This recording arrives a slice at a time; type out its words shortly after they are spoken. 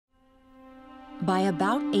By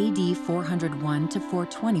about AD 401 to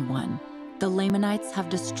 421, the Lamanites have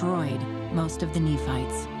destroyed most of the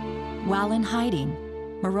Nephites. While in hiding,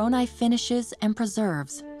 Moroni finishes and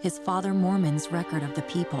preserves his father Mormon's record of the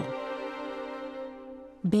people.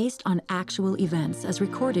 Based on actual events as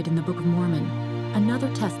recorded in the Book of Mormon,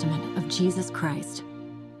 another testament of Jesus Christ.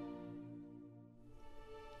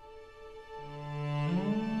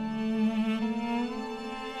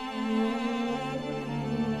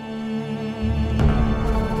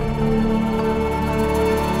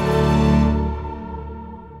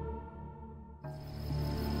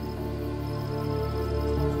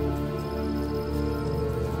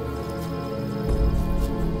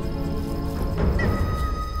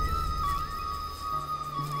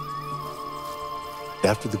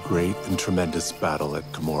 After the great and tremendous battle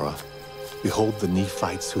at Gomorrah, behold, the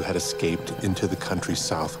Nephites who had escaped into the country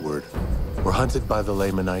southward were hunted by the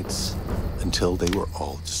Lamanites until they were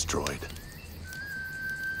all destroyed.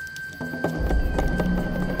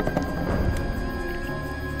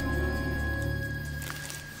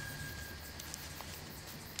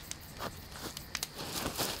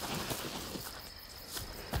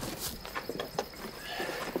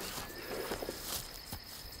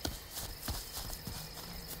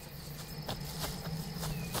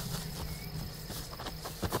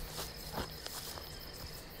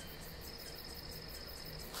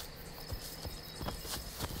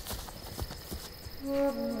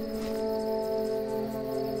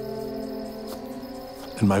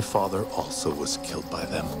 And my father also was killed by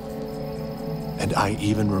them. And I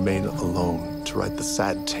even remain alone to write the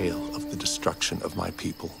sad tale of the destruction of my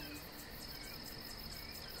people.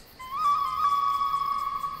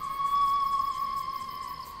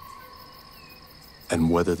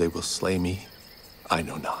 And whether they will slay me, I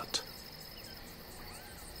know not.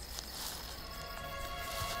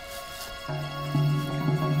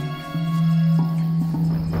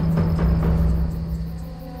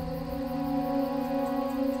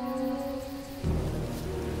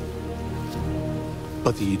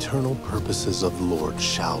 But the eternal purposes of the Lord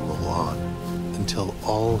shall roll on until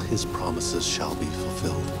all his promises shall be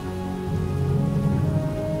fulfilled.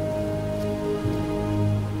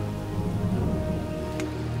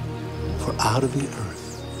 For out of the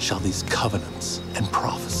earth shall these covenants and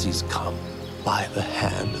prophecies come by the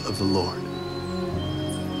hand of the Lord.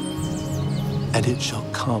 And it shall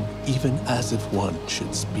come even as if one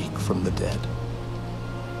should speak from the dead.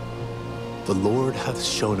 The Lord hath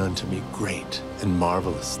shown unto me great and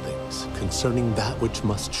marvelous things concerning that which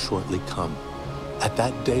must shortly come, at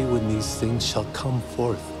that day when these things shall come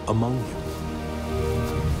forth among you.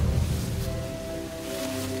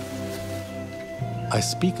 I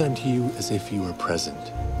speak unto you as if ye were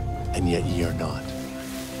present, and yet ye are not.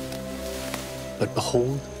 But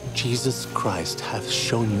behold, Jesus Christ hath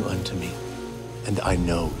shown you unto me, and I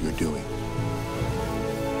know your doing.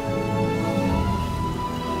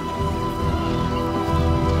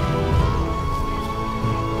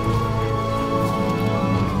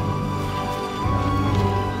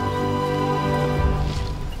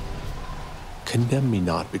 Condemn me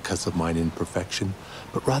not because of mine imperfection,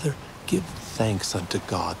 but rather give thanks unto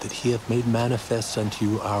God that he hath made manifest unto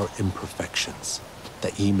you our imperfections,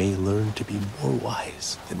 that ye may learn to be more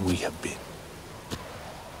wise than we have been.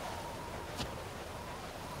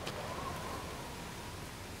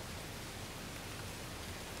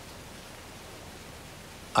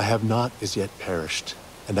 I have not as yet perished,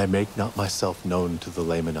 and I make not myself known to the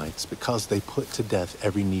Lamanites, because they put to death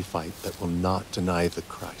every Nephite that will not deny the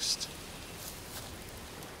Christ.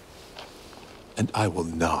 And I will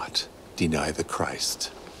not deny the Christ.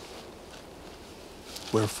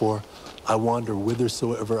 Wherefore, I wander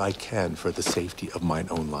whithersoever I can for the safety of mine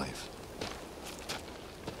own life.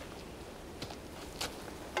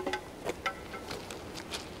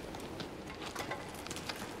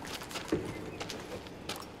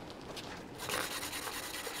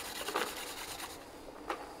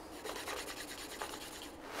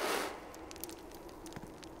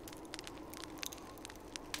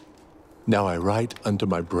 Now I write unto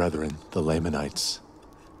my brethren, the Lamanites,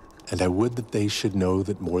 and I would that they should know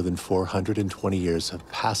that more than 420 years have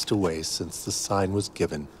passed away since the sign was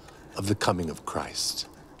given of the coming of Christ.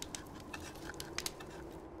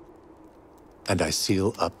 And I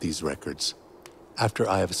seal up these records, after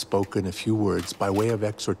I have spoken a few words by way of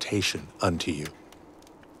exhortation unto you.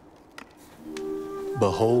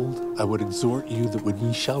 Behold, I would exhort you that when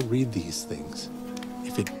ye shall read these things,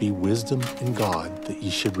 if it be wisdom in God that ye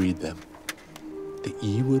should read them, that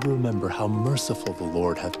ye would remember how merciful the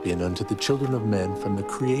Lord hath been unto the children of men from the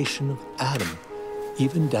creation of Adam,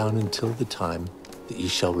 even down until the time that ye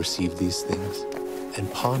shall receive these things,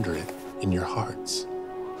 and ponder it in your hearts.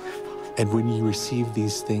 And when ye receive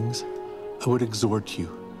these things, I would exhort you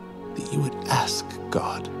that you would ask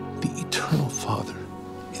God, the eternal Father,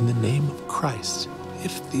 in the name of Christ,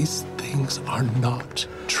 if these things are not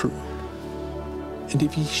true. And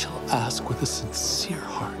if ye shall ask with a sincere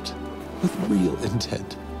heart, with real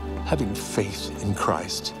intent, having faith in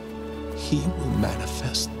Christ, he will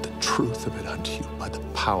manifest the truth of it unto you by the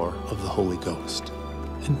power of the Holy Ghost.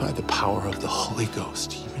 And by the power of the Holy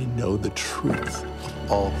Ghost, ye may know the truth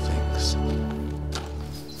of all things.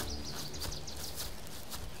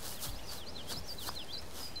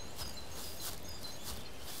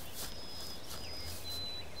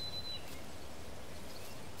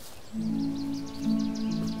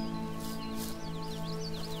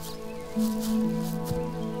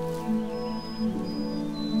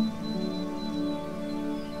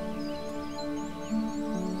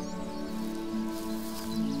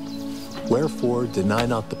 Wherefore deny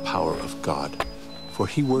not the power of God, for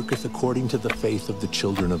he worketh according to the faith of the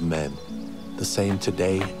children of men, the same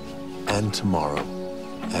today and tomorrow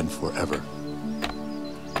and forever.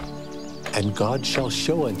 And God shall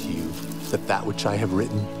show unto you that that which I have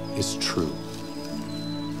written is true.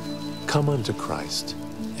 Come unto Christ,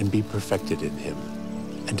 and be perfected in him,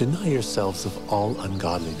 and deny yourselves of all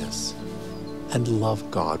ungodliness, and love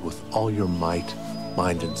God with all your might,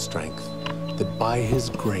 mind, and strength, that by his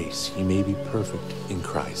grace ye may be perfect in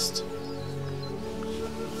Christ.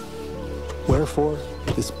 Wherefore,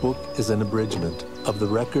 this book is an abridgment of the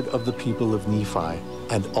record of the people of Nephi,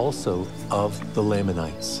 and also of the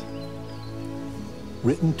Lamanites,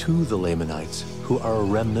 written to the Lamanites, who are a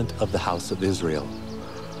remnant of the house of Israel,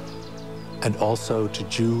 and also to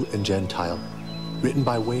Jew and Gentile, written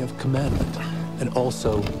by way of commandment, and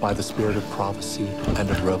also by the spirit of prophecy and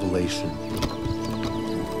of revelation.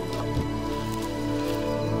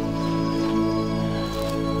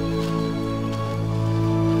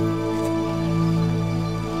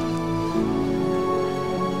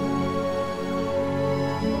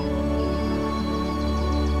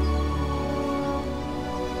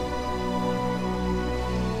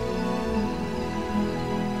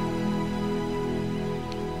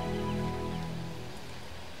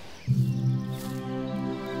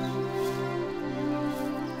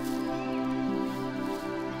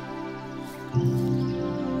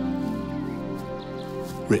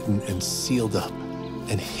 Written and sealed up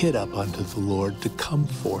and hid up unto the Lord to come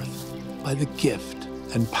forth by the gift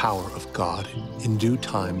and power of God in due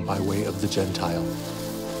time by way of the Gentile,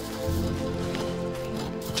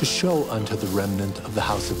 to show unto the remnant of the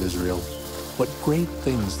house of Israel what great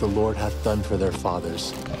things the Lord hath done for their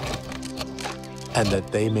fathers, and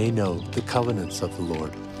that they may know the covenants of the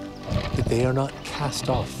Lord, that they are not cast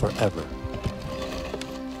off forever,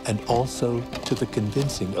 and also to the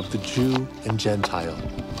convincing of the Jew and Gentile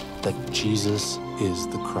that Jesus is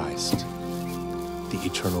the Christ, the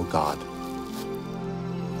eternal God.